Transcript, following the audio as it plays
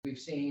we've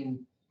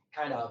seen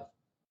kind of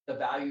the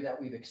value that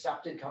we've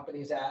accepted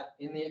companies at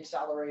in the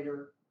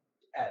Accelerator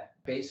at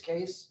base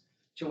case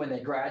to when they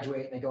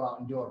graduate and they go out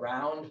and do a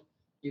round,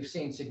 you've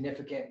seen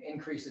significant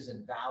increases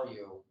in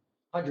value,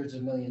 hundreds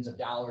of millions of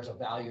dollars of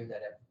value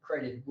that have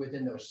created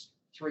within those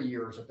 3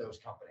 years of those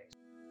companies.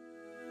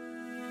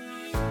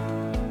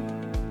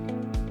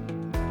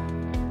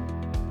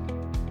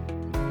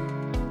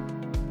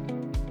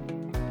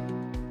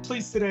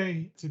 Pleased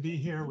today to be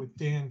here with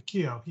Dan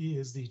Keough. He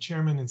is the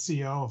chairman and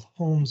CEO of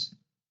Holmes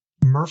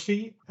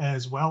Murphy,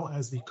 as well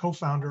as the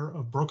co-founder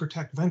of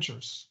Brokertech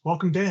Ventures.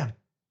 Welcome, Dan.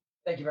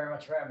 Thank you very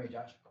much for having me,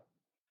 Josh.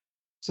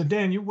 So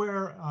Dan, you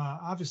wear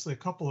obviously a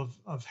couple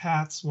of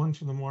hats, one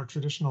for the more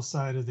traditional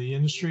side of the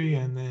industry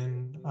and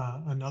then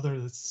another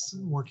that's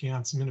working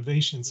on some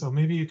innovation. So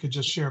maybe you could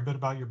just share a bit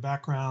about your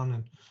background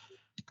and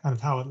kind of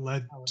how it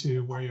led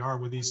to where you are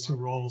with these two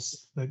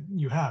roles that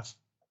you have.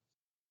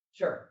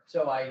 Sure.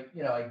 So I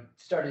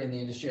started in the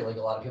industry like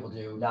a lot of people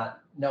do, not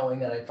knowing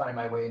that I'd find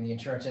my way in the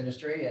insurance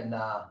industry, and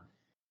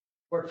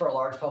worked for a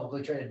large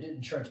publicly traded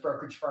insurance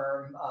brokerage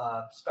firm,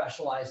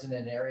 specialized in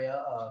an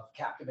area of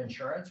captive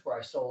insurance where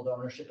I sold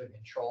ownership and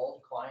control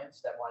to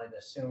clients that wanted to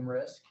assume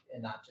risk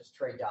and not just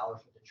trade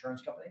dollars with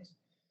insurance companies.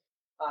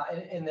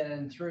 And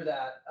then through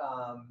that,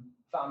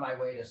 found my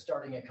way to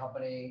starting a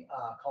company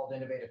called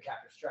Innovative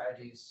Captive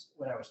Strategies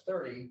when I was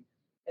 30.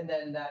 And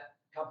then that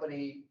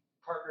company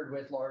partnered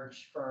with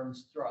large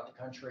firms throughout the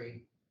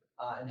country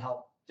and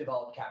helped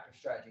develop captive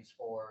strategies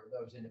for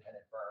those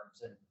independent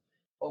firms. And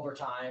over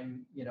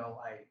time,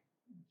 I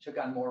took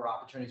on more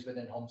opportunities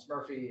within Holmes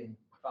Murphy and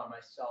found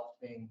myself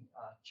being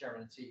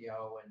chairman and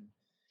CEO. And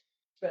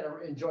it's been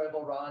an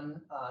enjoyable run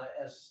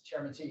as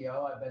chairman and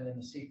CEO. I've been in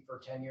the seat for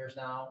 10 years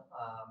now,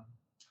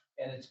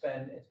 and it's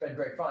been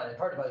great fun. And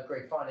part of it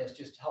great fun is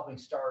just helping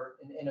start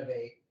and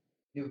innovate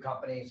new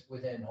companies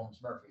within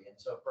Holmes Murphy. And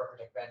so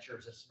Brokertech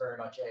Ventures is very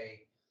much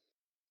a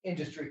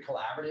industry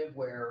collaborative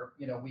where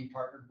we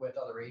partnered with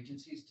other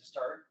agencies to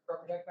start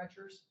Brokertech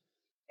Ventures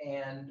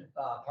and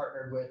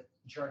partnered with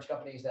insurance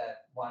companies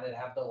that wanted to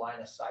have the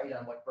line of sight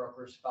on what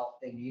brokers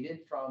felt they needed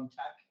from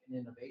tech and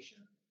innovation.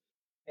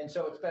 And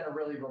so it's been a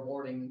really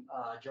rewarding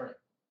journey.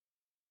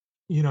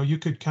 You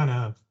could kind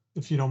of,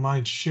 if you don't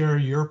mind, share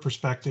your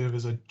perspective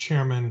as a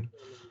chairman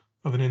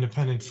of an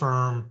independent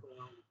firm,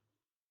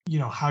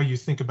 how you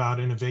think about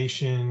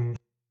innovation.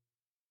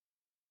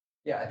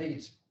 Yeah, I think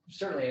it's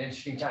certainly an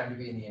interesting time to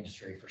be in the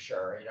industry for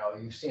sure.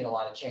 You've seen a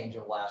lot of change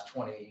over the last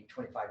 20,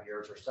 25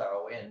 years or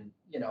so. And,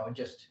 and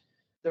just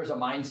there's a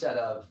mindset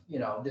of,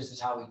 this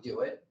is how we do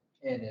it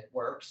and it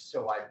works.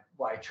 So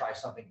why try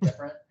something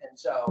different? And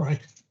so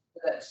right.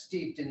 That's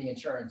steeped in the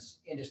insurance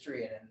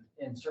industry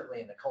and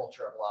certainly in the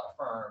culture of a lot of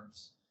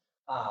firms.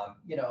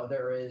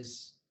 There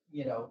is,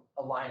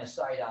 a line of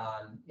sight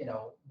on,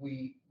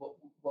 we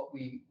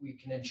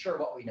can insure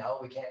what we know,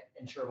 we can't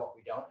insure what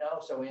we don't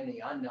know. So in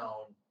the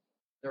unknown,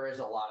 there is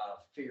a lot of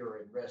fear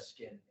and risk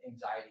and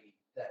anxiety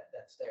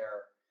that's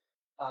there.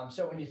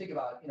 So when you think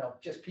about,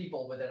 just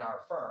people within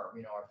our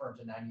firm, our firm's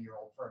a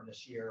 90-year-old firm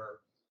this year,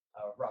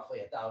 roughly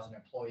 1,000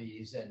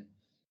 employees. And,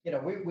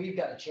 we've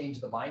got to change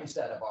the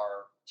mindset of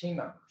our team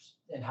members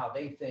and how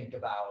they think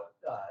about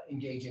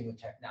engaging with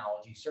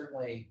technology.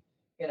 Certainly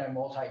in a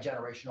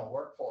multi-generational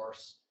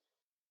workforce,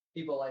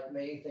 people like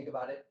me think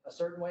about it a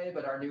certain way,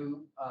 but our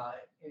new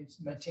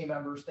team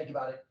members think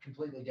about it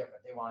completely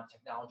different. They want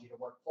technology to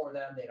work for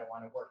them. They don't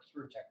want to work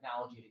through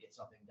technology to get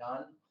something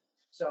done.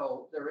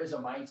 So there is a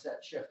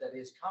mindset shift that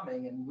is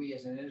coming, and we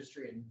as an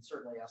industry, and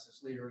certainly us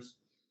as leaders,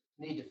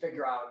 need to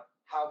figure out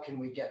how can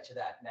we get to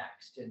that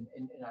next. And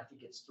I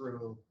think it's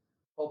through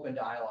open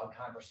dialogue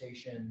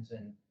conversations,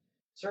 and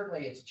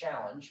certainly it's a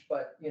challenge,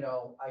 but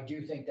I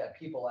do think that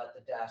people at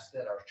the desk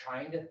that are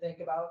trying to think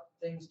about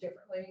things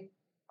differently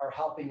are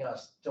helping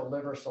us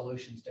deliver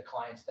solutions to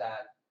clients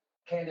that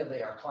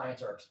candidly our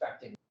clients are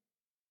expecting.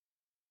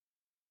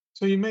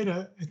 So you made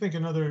I think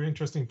another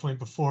interesting point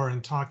before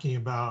in talking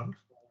about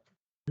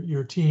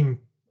your team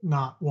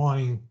not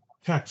wanting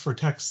tech for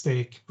tech's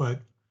sake,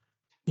 but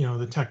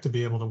the tech to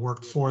be able to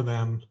work for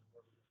them.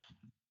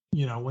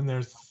 When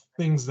there's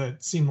things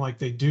that seem like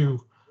they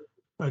do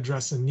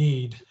address a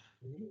need,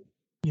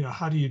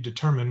 how do you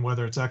determine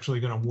whether it's actually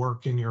going to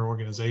work in your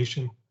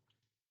organization?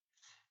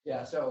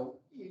 Yeah, so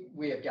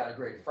we have got a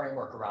great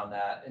framework around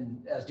that,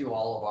 and as do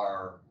all of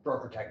our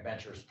Brokertech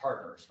Ventures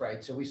partners,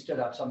 right? So we stood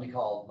up something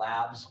called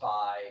Labs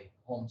by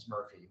Holmes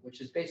Murphy, which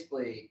is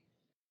basically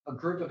a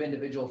group of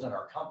individuals in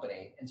our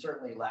company, and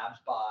certainly Labs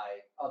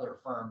by other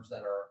firms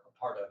that are a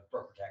part of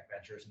Brokertech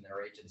Ventures and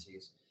their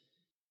agencies,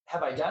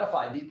 have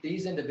identified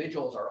these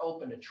individuals are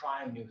open to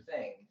trying new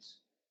things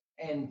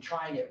and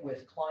trying it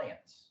with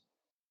clients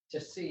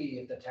to see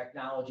if the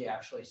technology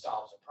actually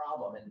solves a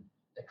problem. And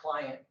the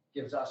client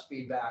gives us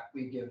feedback,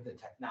 we give the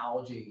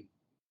technology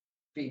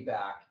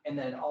feedback, and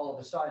then all of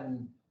a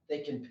sudden they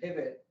can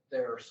pivot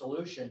their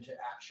solution to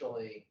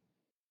actually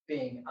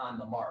being on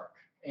the mark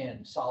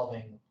and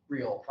solving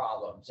real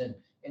problems and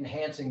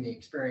enhancing the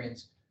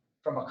experience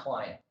from a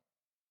client.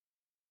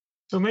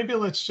 So maybe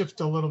let's shift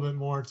a little bit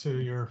more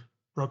to your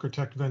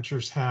Brokertech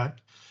Ventures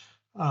hat.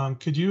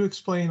 Could you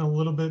explain a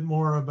little bit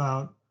more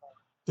about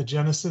the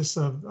genesis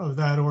of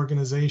that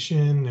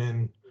organization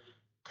and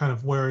kind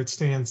of where it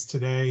stands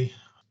today?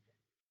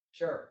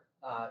 Sure.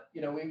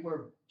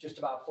 We're just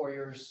about 4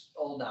 years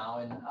old now,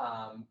 and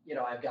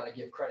I've got to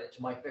give credit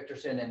to Mike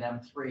Victorson and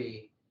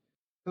M3,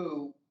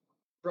 who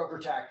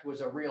Brokertech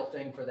was a real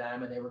thing for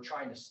them, and they were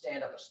trying to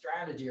stand up a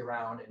strategy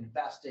around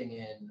investing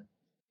in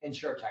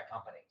insurtech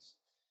companies.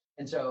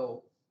 And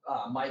so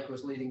Mike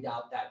was leading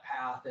down that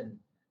path, and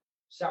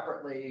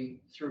separately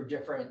through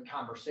different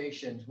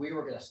conversations, we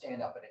were going to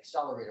stand up an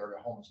accelerator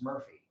at Holmes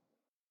Murphy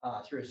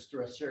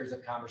through a series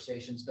of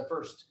conversations. The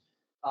first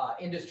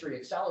industry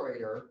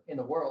accelerator in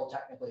the world,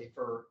 technically,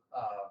 for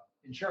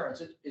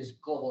insurance is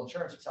Global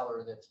Insurance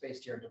Accelerator that's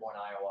based here in Des Moines,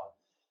 Iowa.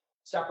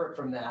 Separate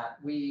from that,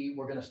 we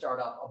were going to start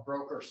up a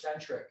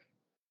broker-centric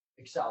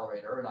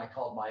accelerator, and I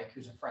called Mike,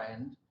 who's a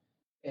friend,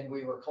 and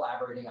we were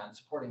collaborating on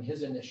supporting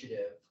his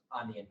initiative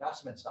on the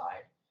investment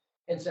side,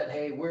 and said,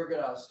 hey, we're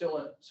going to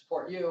still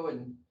support you,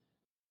 and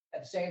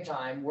at the same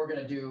time, we're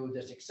going to do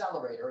this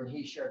accelerator. And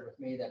he shared with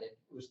me that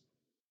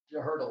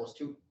the hurdle was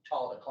too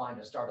tall to climb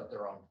to start up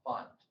their own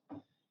fund.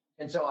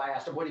 And so I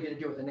asked him, what are you going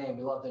to do with the name?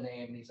 We love the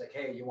name. And he's like,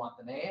 hey, you want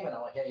the name? And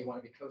I'm like, hey, you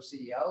want to be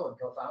co-CEO and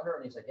co-founder?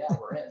 And he's like, yeah,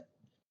 we're in.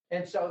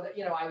 And so,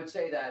 I would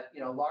say that,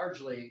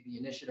 largely the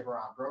initiative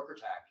around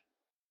Brokertech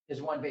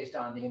is one based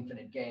on the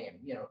infinite game.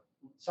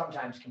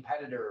 Sometimes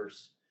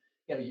competitors,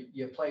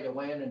 you play to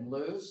win and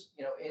lose.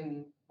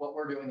 In what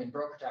we're doing in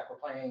Brokertech, we're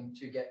playing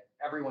to get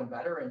everyone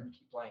better and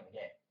keep playing the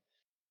game.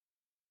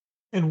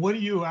 And what do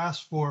you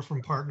ask for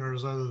from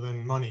partners other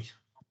than money?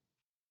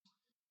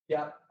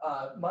 Yeah,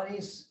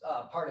 money's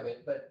part of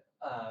it, but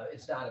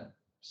it's not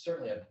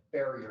certainly a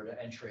barrier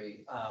to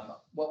entry.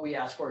 What we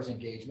ask for is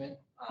engagement.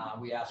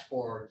 We ask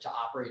to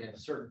operate in a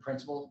certain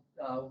principle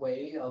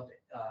way of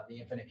the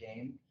infinite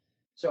game.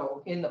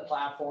 So in the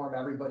platform,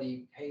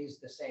 everybody pays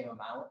the same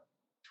amount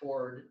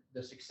toward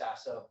the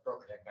success of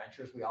Brokertech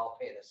Ventures. We all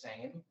pay the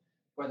same,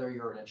 whether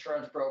you're an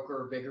insurance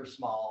broker, big or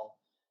small,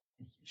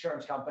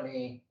 insurance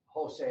company,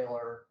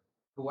 wholesaler,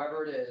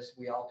 whoever it is,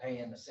 we all pay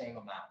in the same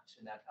amount,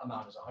 and that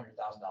amount is $100,000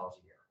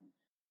 a year.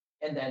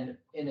 And then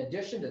in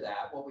addition to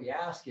that, what we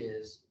ask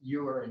is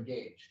you are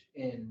engaged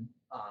in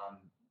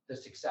the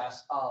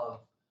success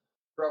of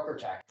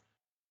Brokertech.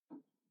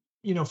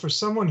 For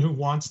someone who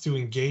wants to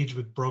engage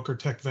with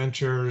Brokertech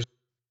Ventures,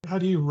 how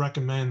do you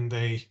recommend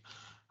they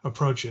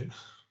approach it?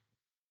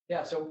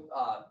 Yeah, so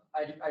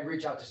I'd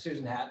reach out to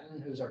Susan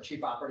Hatton, who's our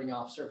Chief Operating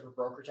Officer for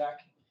Brokertech.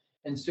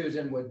 And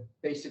Susan would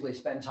basically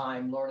spend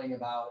time learning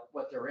about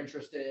what their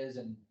interest is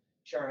and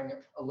sharing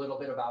a little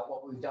bit about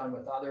what we've done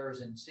with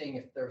others and seeing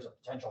if there's a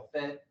potential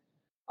fit.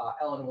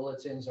 Ellen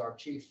Willitson's our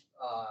Chief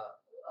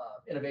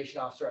Innovation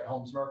Officer at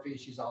Holmes Murphy.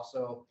 She's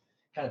also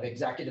kind of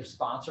executive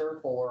sponsor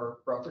for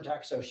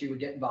Brokertech, so she would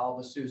get involved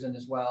with Susan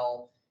as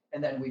well.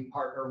 And then we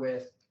partner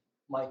with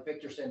Mike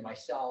Victorson,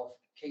 myself,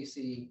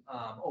 Casey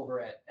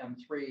over at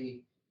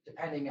M3,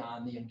 depending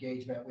on the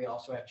engagement. We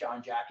also have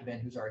John Jacobin,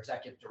 who's our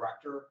executive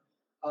director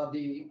of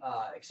the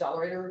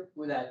accelerator,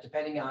 with that,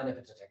 depending on if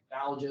it's a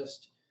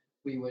technologist,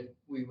 we would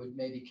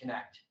maybe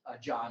connect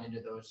John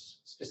into those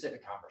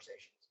specific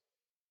conversations.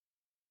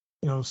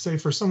 Say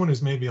for someone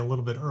who's maybe a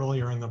little bit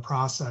earlier in the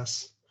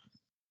process,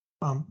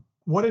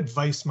 what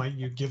advice might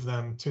you give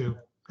them to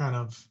kind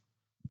of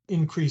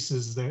increase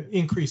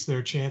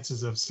their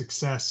chances of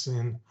success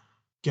in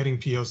getting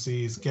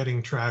POCs,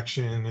 getting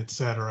traction, et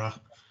cetera?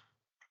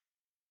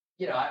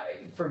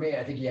 For me,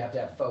 I think you have to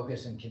have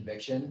focus and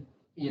conviction,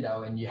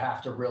 and you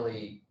have to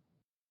really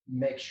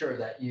make sure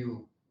that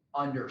you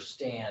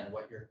understand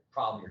what your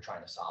problem you're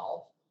trying to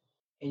solve,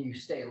 and you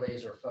stay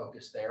laser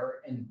focused there,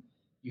 and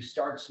you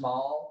start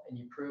small and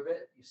you prove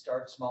it. You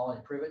start small and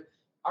you prove it.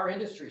 Our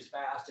industry is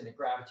fast and it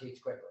gravitates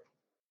quickly.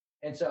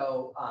 And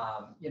so,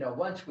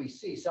 once we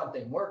see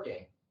something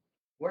working,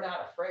 we're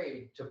not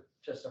afraid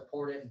to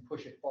support it and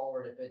push it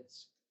forward if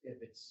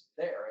it's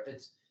there.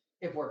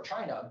 If we're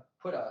trying to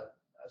put a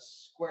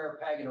square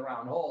peg in a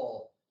round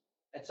hole,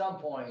 at some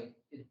point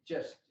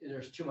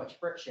there's too much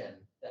friction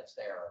that's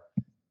there.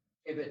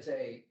 If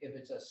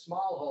it's a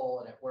small hole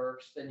and it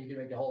works, then you can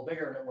make the hole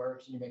bigger and it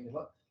works, and you make the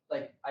hook.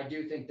 Like, I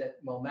do think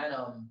that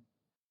momentum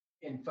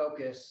in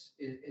focus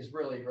is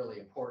really, really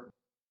important.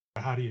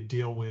 How do you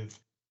deal with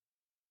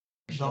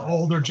the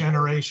older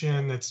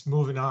generation that's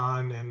moving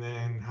on, and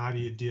then how do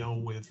you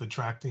deal with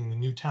attracting the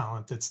new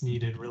talent that's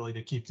needed really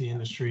to keep the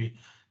industry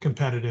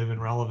competitive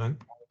and relevant?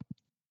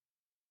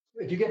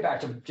 If you get back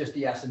to just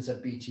the essence of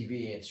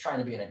BTV, it's trying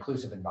to be an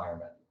inclusive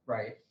environment,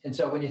 right? And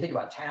so when you think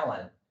about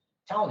talent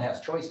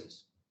has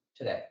choices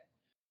today.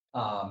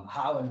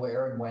 How and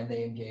where and when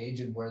they engage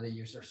and where they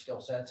use their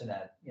skill sets, and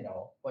at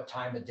what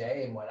time of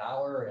day and what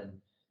hour and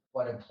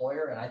what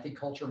employer. And I think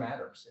culture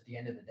matters at the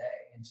end of the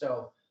day. And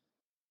so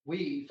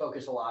we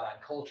focus a lot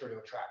on culture to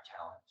attract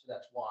talent. So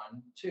that's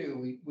one.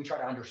 Two, we try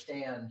to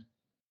understand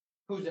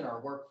who's in our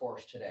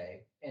workforce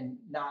today, and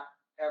not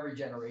every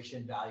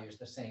generation values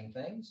the same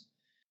things.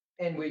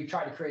 and we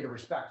try to create a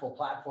respectful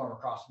platform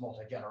across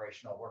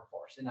multi-generational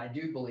workforce. And I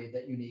do believe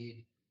that you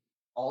need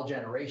all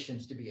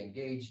generations to be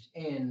engaged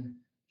in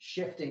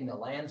shifting the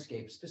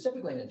landscape,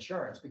 specifically in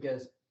insurance,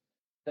 because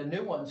the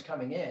new ones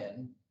coming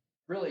in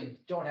really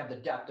don't have the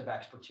depth of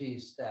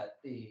expertise that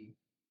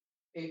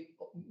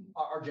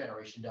our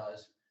generation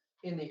does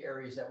in the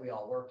areas that we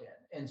all work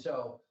in. And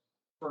so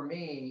for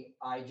me,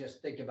 I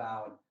just think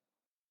about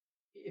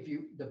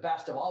the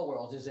best of all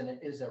worlds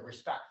is a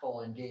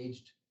respectful,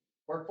 engaged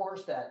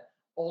workforce, that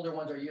older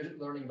ones are usually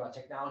learning about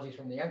technologies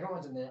from the younger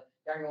ones, and the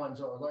younger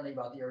ones are learning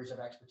about the areas of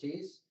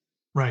expertise.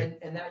 Right.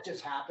 And that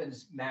just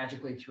happens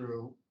magically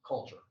through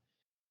culture.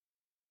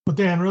 Well,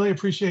 Dan, really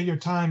appreciate your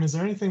time. Is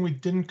there anything we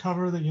didn't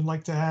cover that you'd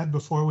like to add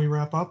before we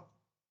wrap up?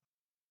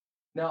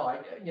 No,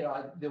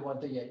 the one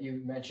thing that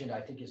you mentioned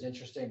I think is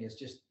interesting is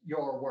just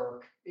your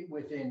work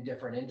within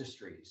different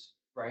industries,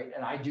 right?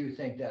 And I do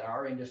think that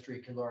our industry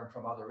can learn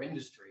from other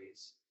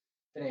industries,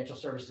 financial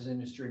services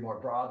industry more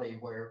broadly,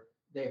 where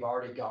they've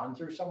already gone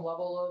through some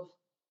level of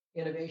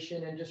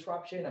innovation and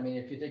disruption. I mean,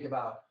 if you think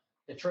about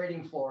the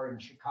trading floor in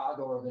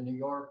Chicago or the New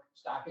York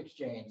Stock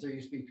Exchange, there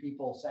used to be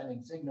people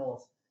sending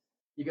signals.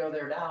 You go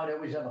there now,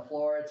 nobody's on the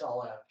floor, it's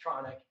all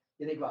electronic.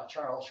 You think about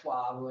Charles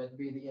Schwab, who would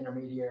be the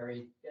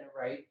intermediary,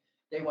 right?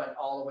 They went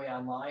all the way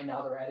online.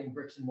 Now they're adding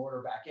bricks and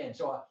mortar back in.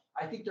 So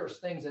I think there's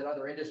things that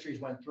other industries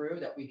went through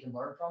that we can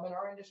learn from in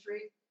our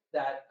industry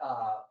that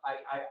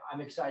I'm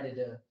excited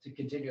to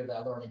continue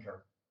that learning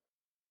curve.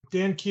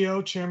 Dan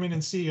Keough, Chairman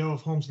and CEO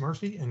of Holmes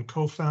Murphy and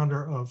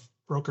co-founder of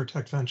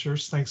Brokertech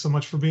Ventures. Thanks so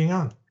much for being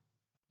on.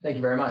 Thank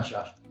you very much,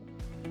 Josh.